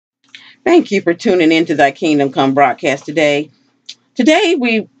Thank you for tuning into Thy Kingdom Come broadcast today. Today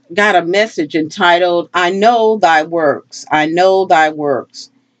we got a message entitled, I Know Thy Works. I Know Thy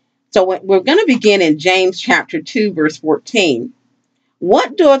Works. So we're going to begin in James chapter 2, verse 14.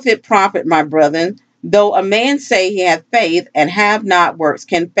 What doeth it profit, my brethren, though a man say he hath faith and have not works?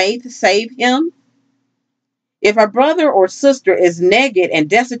 Can faith save him? If a brother or sister is naked and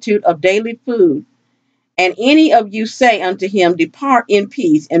destitute of daily food, and any of you say unto him, Depart in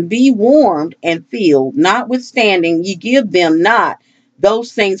peace, and be warmed and filled, notwithstanding ye give them not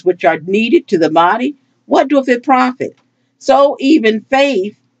those things which are needed to the body, what doeth it profit? So even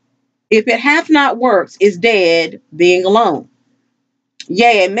faith, if it hath not works, is dead, being alone.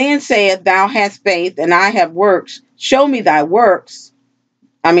 Yea, a man saith, Thou hast faith, and I have works. Show me thy works,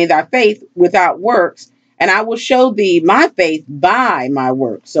 thy faith without works, and I will show thee my faith by my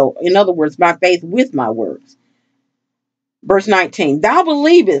works. So, in other words, my faith with my works. Verse 19, Thou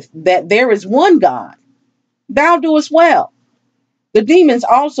believest that there is one God. Thou doest well. The demons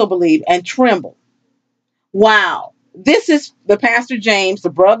also believe and tremble. Wow. This is the Pastor James, the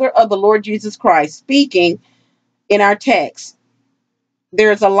brother of the Lord Jesus Christ, speaking in our text.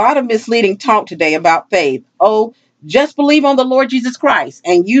 There's a lot of misleading talk today about faith. Oh, just believe on the Lord Jesus Christ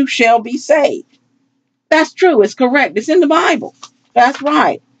and you shall be saved. That's true. It's correct. It's in the Bible. That's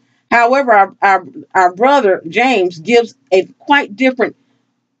right. However, our brother James gives a quite different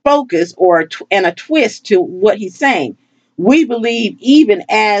focus and a twist to what he's saying. We believe even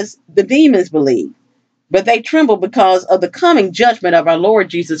as the demons believe, but they tremble because of the coming judgment of our Lord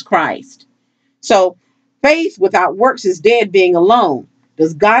Jesus Christ. So faith without works is dead, being alone.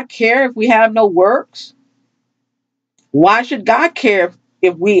 Does God care if we have no works? Why should God care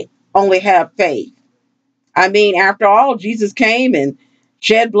if we only have faith? After all, Jesus came and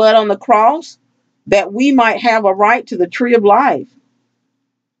shed blood on the cross that we might have a right to the tree of life.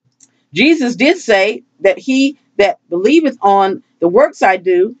 Jesus did say that he that believeth on the works I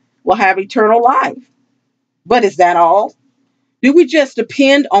do will have eternal life. But is that all? Do we just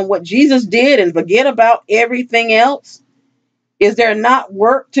depend on what Jesus did and forget about everything else? Is there not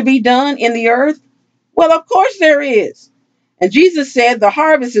work to be done in the earth? Well, of course there is. And Jesus said the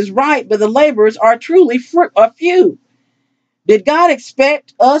harvest is ripe, but the laborers are truly few. Did God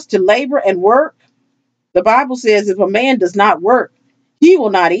expect us to labor and work? The Bible says if a man does not work, he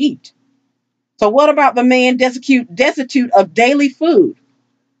will not eat. So what about the man destitute of daily food?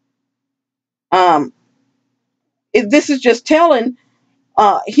 If this is just telling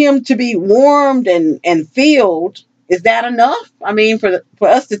him to be warmed and filled, is that enough? For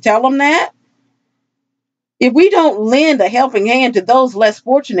us to tell him that? If we don't lend a helping hand to those less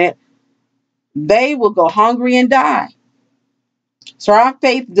fortunate, they will go hungry and die. So our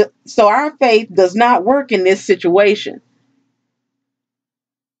faith does not work in this situation.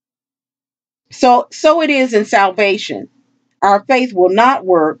 So it is in salvation. Our faith will not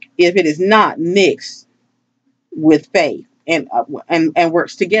work if it is not mixed with faith and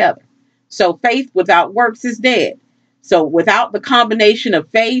works together. So faith without works is dead. So without the combination of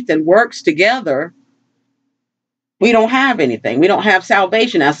faith and works together, we don't have anything. We don't have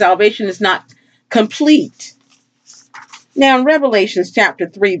salvation. Our salvation is not complete. Now in Revelation chapter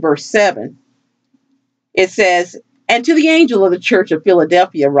 3, verse 7, it says, And to the angel of the church of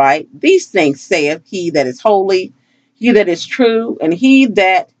Philadelphia write, These things saith he that is holy, he that is true, and he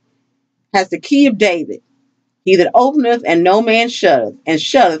that has the key of David, he that openeth and no man shutteth, and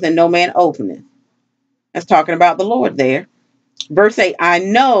shutteth and no man openeth. That's talking about the Lord there. Verse 8, I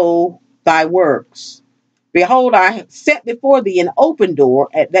know thy works. Behold, I have set before thee an open door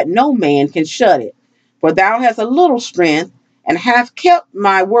that no man can shut it. For thou hast a little strength, and hast kept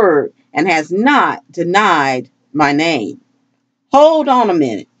my word, and hast not denied my name. Hold on a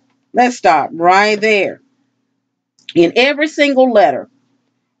minute. Let's stop right there. In every single letter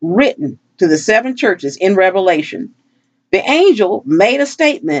written to the 7 churches in Revelation, the angel made a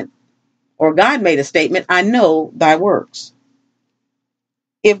statement, or God made a statement, I know thy works.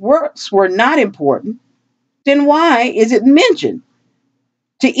 If works were not important, then why is it mentioned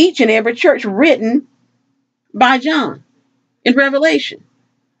to each and every church written by John in Revelation?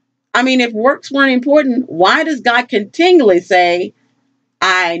 If works weren't important, why does God continually say,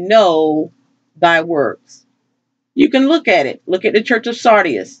 I know thy works? You can look at it. Look at the church of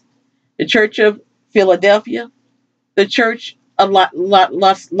Sardis, the church of Philadelphia, the church of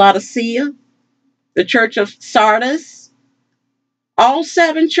Laodicea, the church of Sardis, all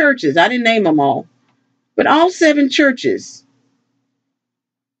 7 churches. I didn't name them all, but all 7 churches,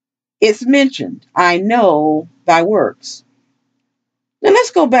 it's mentioned, I know thy works. Now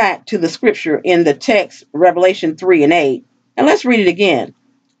let's go back to the scripture in the text, Revelation 3 and 8, and let's read it again.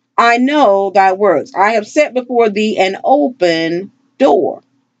 I know thy works. I have set before thee an open door.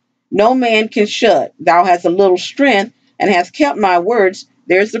 No man can shut. Thou hast a little strength and hast kept my words.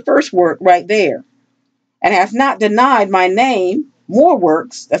 There's the first work right there. And hast not denied my name. More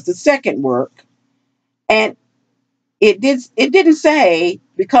works. That's the second work. And it didn't say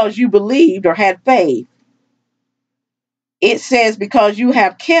because you believed or had faith. It says because you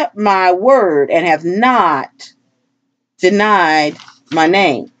have kept my word and have not denied my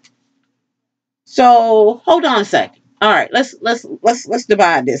name. So hold on a second. All right, let's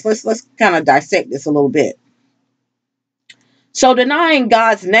divide this. Let's kind of dissect this a little bit. So denying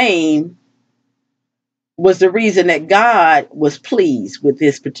God's name was the reason that God was pleased with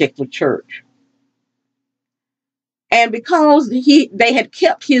this particular church. And because they had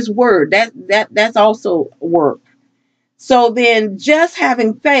kept his word, that's also work. So then just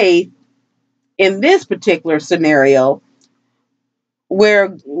having faith in this particular scenario, where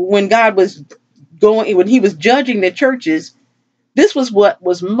when God was when he was judging the churches, this was what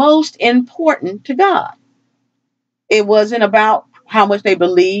was most important to God. It wasn't about how much they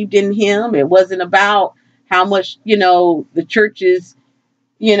believed in him. It wasn't about how much, the churches,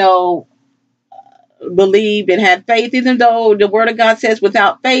 believed and had faith, even though the word of God says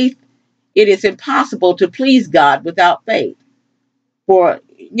without faith, it is impossible to please God without faith. For,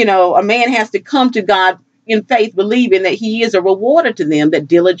 a man has to come to God in faith, believing that he is a rewarder to them that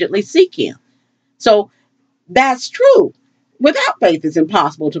diligently seek him. So that's true. Without faith, it's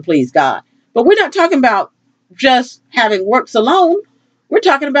impossible to please God. But we're not talking about just having works alone. We're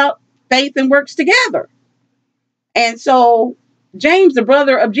talking about faith and works together. And so James, the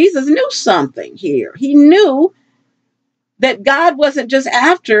brother of Jesus, knew something here. He knew that God wasn't just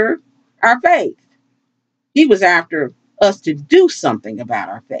after our faith. He was after us to do something about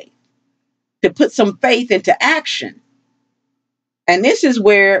our faith, to put some faith into action. And this is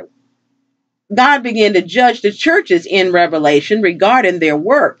where God began to judge the churches in Revelation regarding their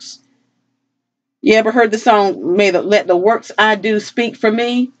works. You ever heard the song, Let the Works I Do Speak for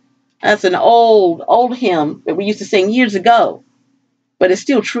Me? That's an old hymn that we used to sing years ago, but it's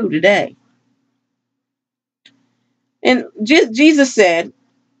still true today. And Jesus said,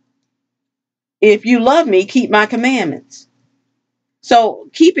 if you love me, keep my commandments. So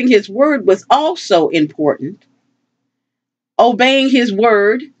keeping his word was also important. Obeying his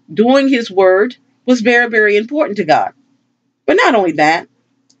word, doing his word was very, very important to God. But not only that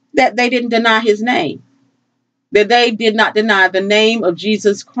they didn't deny his name, that they did not deny the name of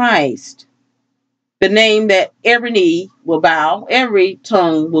Jesus Christ, the name that every knee will bow, every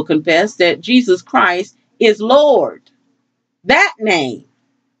tongue will confess that Jesus Christ is Lord. That name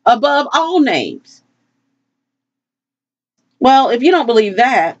above all names. Well, if you don't believe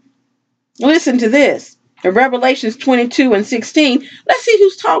that, listen to this. In Revelations 22 and 16, let's see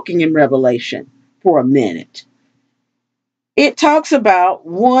who's talking in Revelation for a minute. It talks about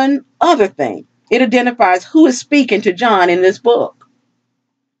one other thing. It identifies who is speaking to John in this book.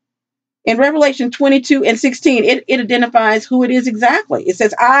 In Revelation 22 and 16, it identifies who it is exactly. It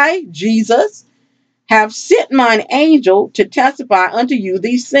says, I, Jesus, have sent mine angel to testify unto you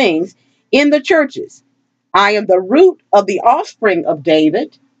these things in the churches. I am the root of the offspring of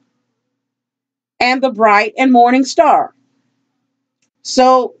David and the bright and morning star.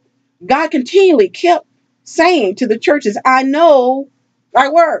 So God continually kept saying to the churches, I know thy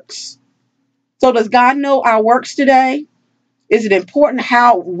works. So does God know our works today? Is it important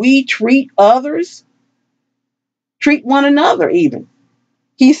how we treat others? Treat one another even.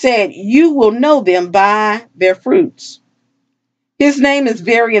 He said, you will know them by their fruits. His name is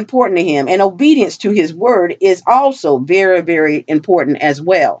very important to him, and obedience to his word is also very, very important as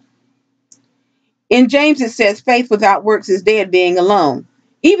well. In James, it says, faith without works is dead, being alone.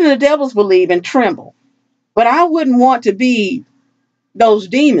 Even the devils believe and tremble. But I wouldn't want to be those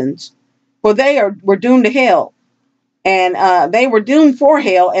demons, for were doomed to hell. And they were doomed for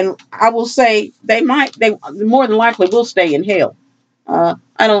hell, and I will say they more than likely will stay in hell.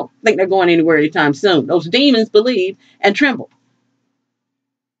 I don't think they're going anywhere anytime soon. Those demons believe and tremble.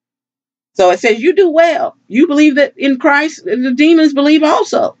 So it says you do well. You believe that in Christ, the demons believe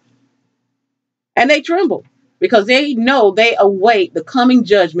also. And they tremble because they know they await the coming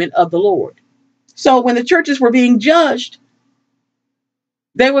judgment of the Lord. So when the churches were being judged,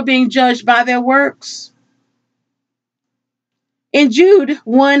 they were being judged by their works. In Jude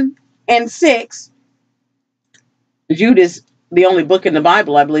 1 and 6, Jude is the only book in the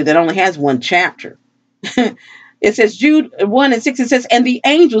Bible, I believe, that only has one chapter. It says, Jude 1 and 6, it says, and the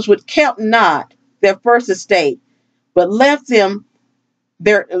angels which kept not their first estate, but left their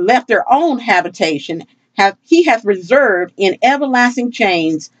own habitation, he hath reserved in everlasting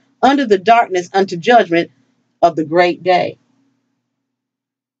chains under the darkness unto judgment of the great day.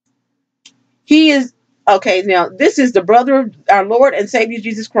 He is, okay, now this is the brother of our Lord and Savior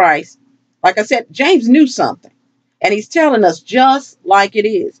Jesus Christ. Like I said, James knew something. And he's telling us just like it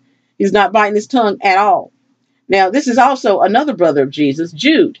is. He's not biting his tongue at all. Now, this is also another brother of Jesus,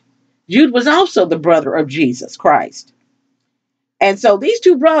 Jude. Jude was also the brother of Jesus Christ. And so these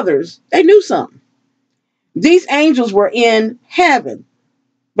two brothers, they knew something. These angels were in heaven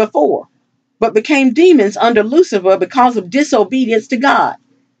before, but became demons under Lucifer because of disobedience to God.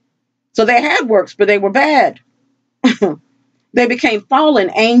 So they had works, but they were bad. They became fallen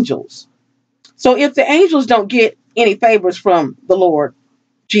angels. So if the angels don't get any favors from the Lord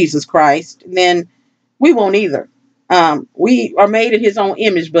Jesus Christ, then we won't either. We are made in his own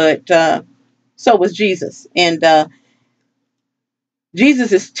image, but so was Jesus. And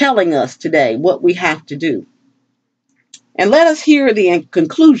Jesus is telling us today what we have to do. And let us hear the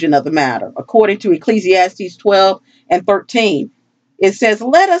conclusion of the matter. According to Ecclesiastes 12 and 13, it says,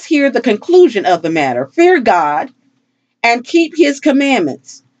 let us hear the conclusion of the matter. Fear God and keep his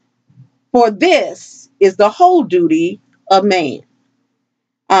commandments, for this is the whole duty of man.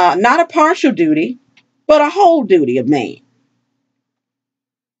 Not a partial duty, but a whole duty of man.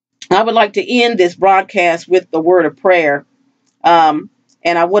 I would like to end this broadcast with the word of prayer. And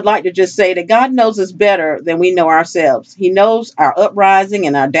I would like to just say that God knows us better than we know ourselves. He knows our uprising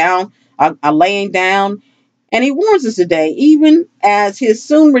and our laying down. And he warns us today, even as his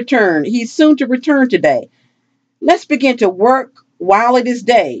soon return, he's soon to return today. Let's begin to work while it is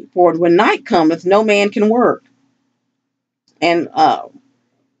day, for when night cometh, no man can work. And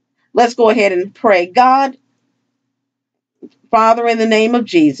let's go ahead and pray. God, Father, in the name of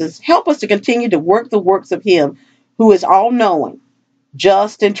Jesus, help us to continue to work the works of him who is all-knowing,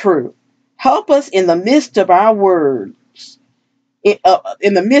 just and true. Help us in the midst of our words,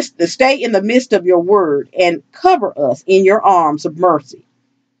 in the midst, to stay in the midst of your word and cover us in your arms of mercy.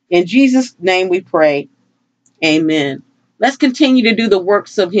 In Jesus' name we pray. Amen. Let's continue to do the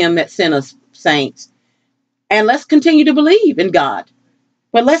works of him that sent us, saints. And let's continue to believe in God.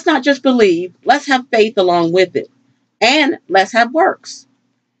 But let's not just believe. Let's have faith along with it. And let's have works.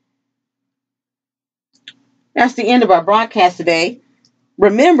 That's the end of our broadcast today.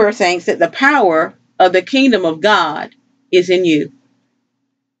 Remember, saints, that the power of the kingdom of God is in you.